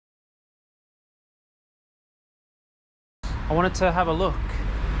I wanted to have a look.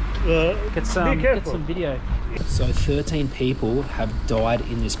 Get some video. So 13 people have died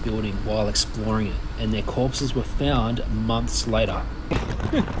in this building while exploring it, and their corpses were found months later.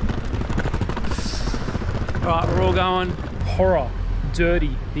 Alright, we're all going. Horror,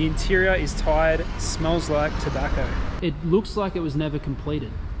 dirty, the interior is tired, smells like tobacco. It looks like it was never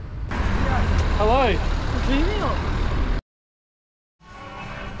completed. Hello.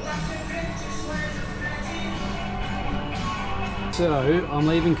 So I'm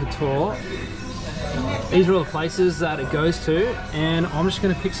leaving Kotor. These are all the places that it goes to, and I'm just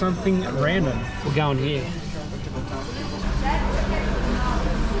going to pick something random. We're going here.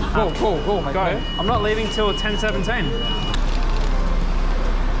 Go, my friend. I'm not leaving till 10:17.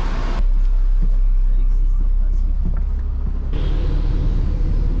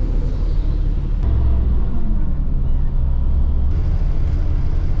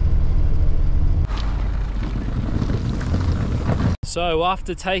 So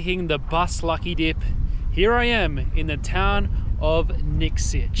after taking the bus lucky dip, here I am in the town of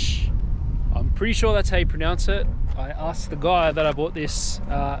Niksic. I'm pretty sure that's how you pronounce it. I asked the guy that I bought this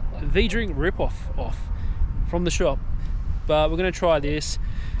V-Drink ripoff off from the shop. But we're gonna try this,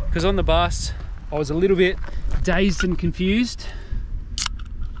 because on the bus, I was a little bit dazed and confused.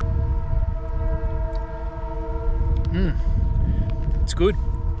 It's good.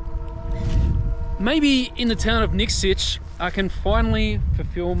 Maybe in the town of Niksic, I can finally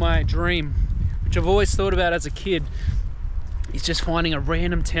fulfill my dream, which I've always thought about as a kid, is just finding a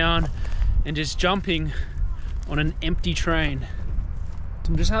random town and just jumping on an empty train. So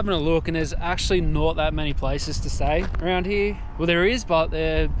I'm just having a look, and there's actually not that many places to stay around here. Well, there is, but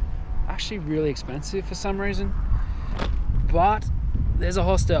they're actually really expensive for some reason. But there's a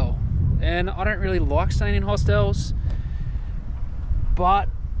hostel, and I don't really like staying in hostels, but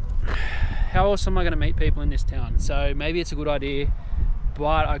how else am I going to meet people in this town? So maybe it's a good idea,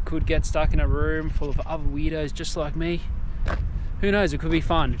 but I could get stuck in a room full of other weirdos just like me. Who knows, it could be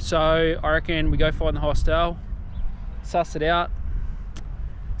fun. So I reckon we go find the hostel, suss it out,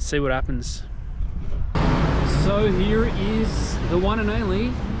 see what happens. So here is the one and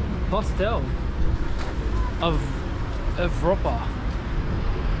only hostel of Evropa.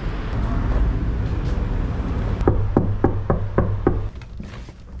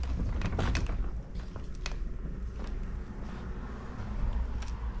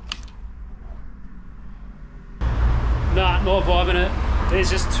 Nah, not vibing it. There's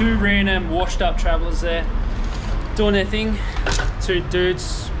just two random washed up travelers there doing their thing. Two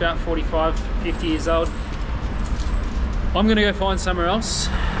dudes about 45, 50 years old. I'm gonna go find somewhere else.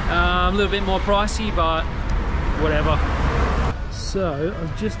 A little bit more pricey, but whatever. So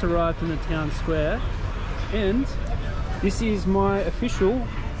I've just arrived in the town square, and this is my official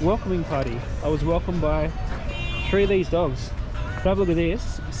welcoming party. I was welcomed by 3 of these dogs. But have a look at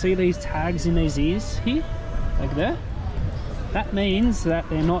this. See these tags in these ears here, like that? That means that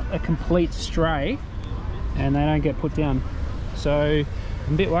they're not a complete stray and they don't get put down. So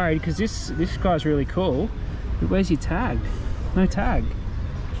I'm a bit worried, because this guy's really cool, but where's your tag? No tag.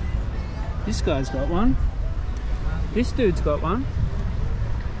 This guy's got one. This dude's got one.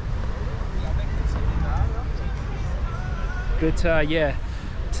 But yeah,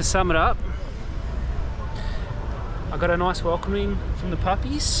 to sum it up, I got a nice welcoming from the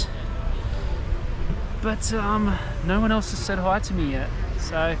puppies. But no one else has said hi to me yet,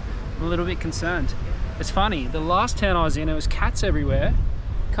 so I'm a little bit concerned. It's funny, the last town I was in, it was cats everywhere.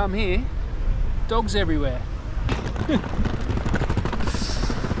 Come here, dogs everywhere.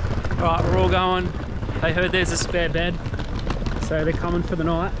 Alright, we're all going. They heard there's a spare bed, so they're coming for the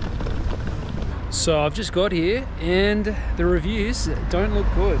night. So I've just got here, and the reviews don't look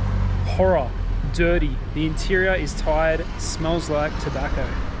good. Horror, dirty, the interior is tired, smells like tobacco.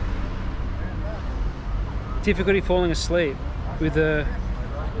 Difficulty falling asleep with a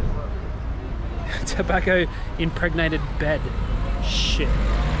tobacco impregnated bed. Shit.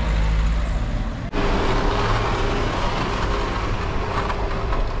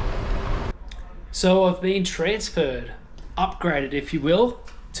 So I've been transferred, upgraded if you will,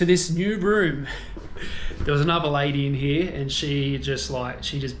 to this new room. There was another lady in here, and she just bailed.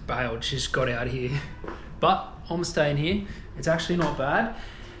 She just got out of here. But I'm staying here. It's actually not bad.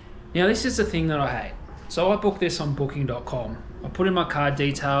 Now this is the thing that I hate. So I booked this on booking.com. I put in my card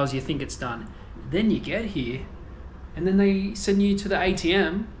details, you think it's done. Then you get here, and then they send you to the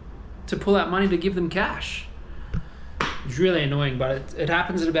ATM to pull out money to give them cash. It's really annoying, but it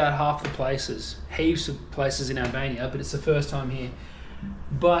happens at about half the places. Heaps of places in Albania, but it's the first time here.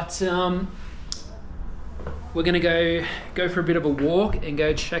 But we're gonna go for a bit of a walk and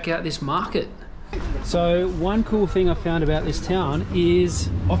go check out this market. So one cool thing I found about this town is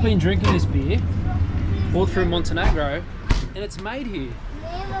I've been drinking this beer all through Montenegro and it's made here.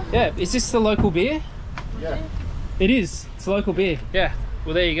 Yeah, is this the local beer? Yeah. It is, it's a local beer, yeah.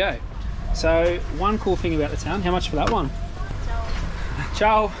 Well, there you go. So one cool thing about the town, how much for that one?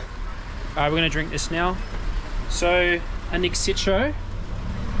 Ciao. All right, we're gonna drink this now. So a Niksic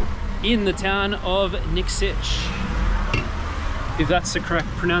in the town of Niksic, if that's the correct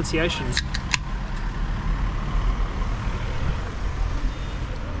pronunciation.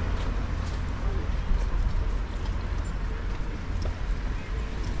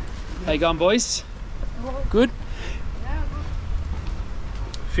 How you going, boys? Good?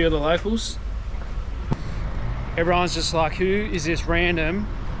 Few of the locals. Everyone's just like, who is this random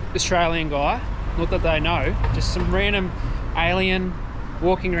Australian guy? Not that they know, just some random alien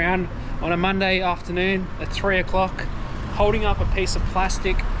walking around on a Monday afternoon at 3 o'clock, holding up a piece of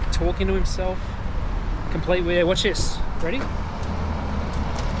plastic, talking to himself. Complete weird. Watch this. Ready?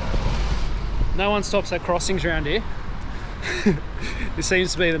 No one stops at crossings around here. This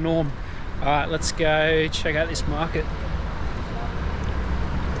seems to be the norm. All right, let's go check out this market.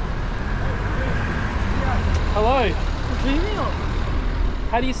 Hello.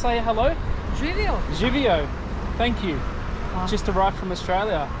 How do you say hello? Živio. Thank you. Just arrived from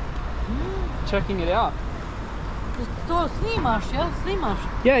Australia. Checking it out. To snimaš, jel? Snimaš?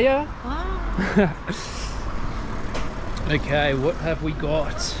 Yeah, yeah. Ah. Okay, what have we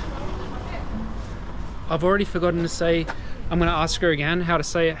got? I've already forgotten to say, I'm going to ask her again how to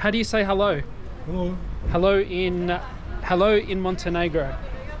say it. How do you say hello? Hello. Hello in Montenegro.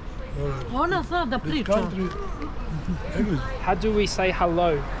 Ona sada priča. Country. English. How do we say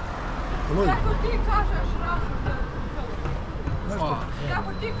hello? Hello.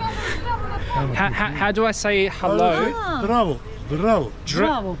 How do I say hello? Ah. Bravo. Bravo.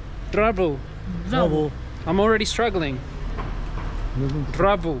 Bravo. Drabble. Bravo. I'm already struggling.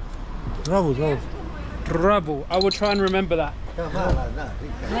 Drabble. Bravo. Bravo. Drabble. I will try and remember that.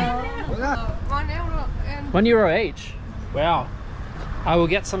 €1 each. Wow. I will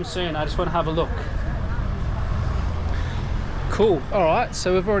get some soon. I just want to have a look. Cool. All right.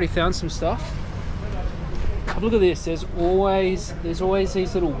 So we've already found some stuff. Have a look at this. There's always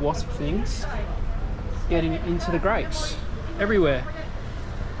these little wasp things getting into the grapes everywhere.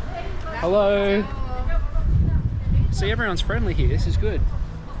 Hello. See, everyone's friendly here. This is good.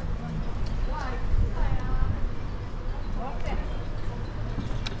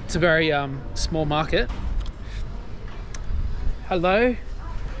 It's a very small market. Hello,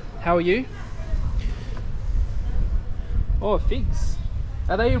 how are you? Oh, figs.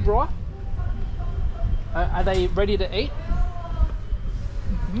 Are they ripe? Are they ready to eat?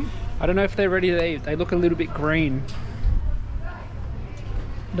 I don't know if they're ready to eat. They look a little bit green.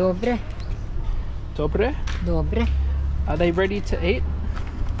 Dobre. Dobre? Dobre. Are they ready to eat?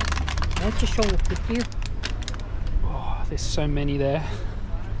 Hoćeš ovu kutiju? Oh, there's so many there.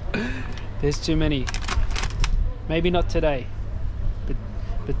 There's too many. Maybe not today.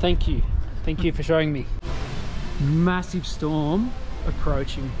 But thank you. Thank you for showing me. Massive storm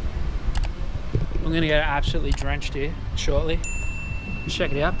approaching. I'm gonna get absolutely drenched here shortly.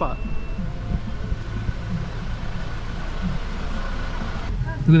 Check it out, but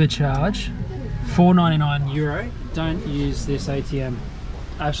look at the charge. €4.99. Don't use this ATM.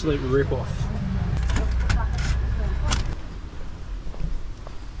 Absolute rip-off.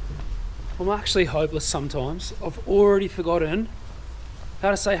 I'm actually hopeless sometimes. I've already forgotten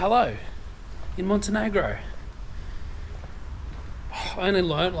how to say hello in Montenegro. I only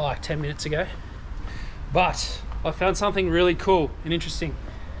learned like 10 minutes ago, but I found something really cool and interesting.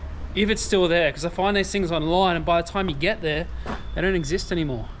 If it's still there, because I find these things online and by the time you get there, they don't exist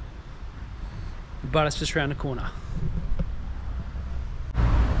anymore. But it's just around the corner. I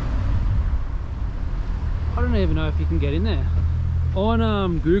don't even know if you can get in there.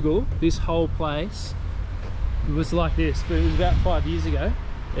 On Google, this whole place, it was like this, but it was about 5 years ago.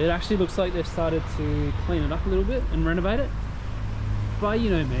 It actually looks like they've started to clean it up a little bit and renovate it. But you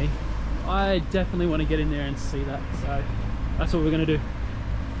know me, I definitely want to get in there and see that, so that's what we're going to do.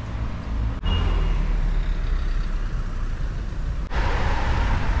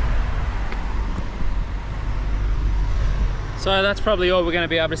 So that's probably all we're going to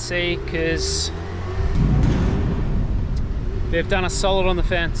be able to see, because they've done a solid on the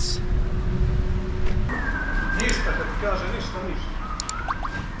fence.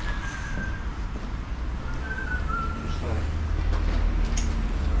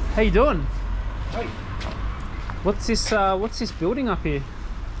 How you doing? Hi. What's this building up here?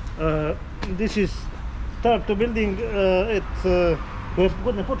 This is start to building. It's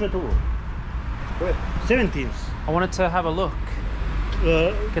godne počet ovo. 17th. I wanted to have a look.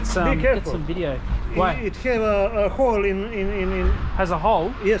 Get Be some careful. video. Why? It have a hole in. Has a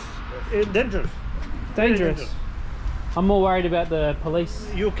hole? Yes, dangerous. Dangerous. dangerous. I'm more worried about the police.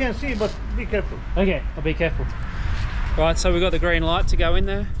 You can see, but be careful. Okay, I'll be careful. Right, so we got the green light to go in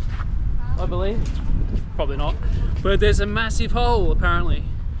there, I believe. Probably not, but there's a massive hole apparently.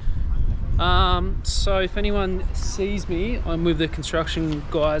 So if anyone sees me, I'm with the construction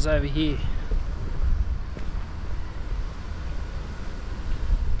guys over here.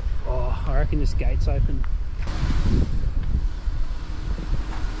 Oh, I reckon this gate's open.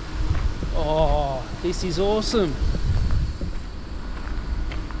 Oh, this is awesome.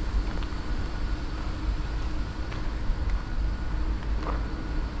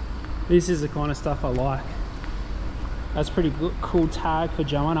 This is the kind of stuff I like. That's pretty good, cool tag for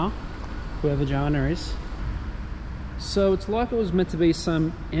Joanna, whoever Joanna is. So it's like it was meant to be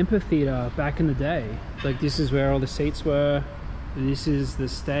some amphitheater back in the day. Like this is where all the seats were, this is the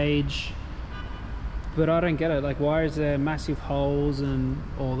stage. But I don't get it, like why is there massive holes and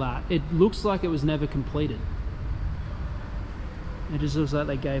all that? It looks like it was never completed. It just looks like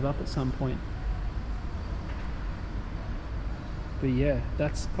they gave up at some point. But yeah,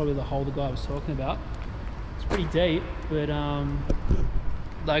 that's probably the hole the guy was talking about. It's pretty deep, but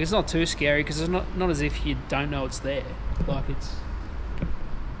like it's not too scary because it's not as if you don't know it's there. Like it's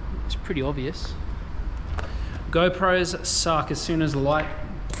pretty obvious. GoPros suck as soon as the light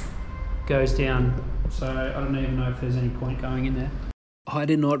goes down, so I don't even know if there's any point going in there. I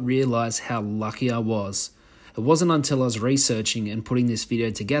did not realise how lucky I was. It wasn't until I was researching and putting this video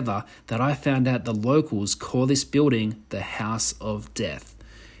together that I found out the locals call this building the House of Death.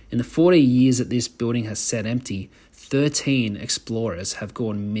 In the 40 years that this building has sat empty, 13 explorers have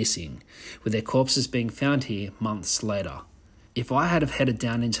gone missing, with their corpses being found here months later. If I had have headed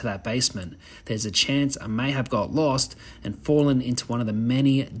down into that basement, there's a chance I may have got lost and fallen into one of the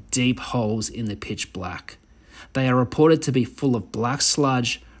many deep holes in the pitch black. They are reported to be full of black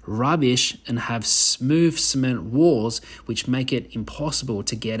sludge, rubbish, and have smooth cement walls which make it impossible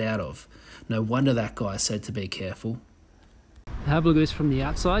to get out of. No wonder that guy said to be careful. Have a look at this from the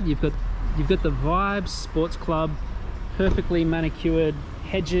outside. You've got the Vibes Sports Club, perfectly manicured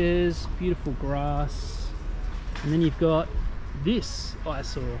hedges, beautiful grass, and then you've got this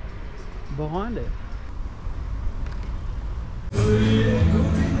eyesore behind it.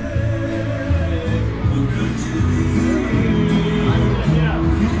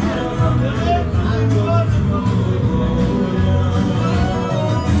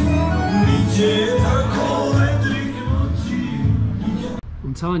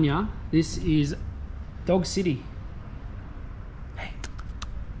 I'm telling ya, this is Dog City. Hey.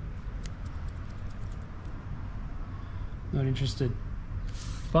 Not interested.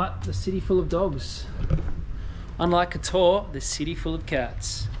 But the city full of dogs. Unlike Kotor, the city full of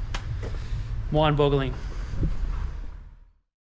cats. Mind-boggling.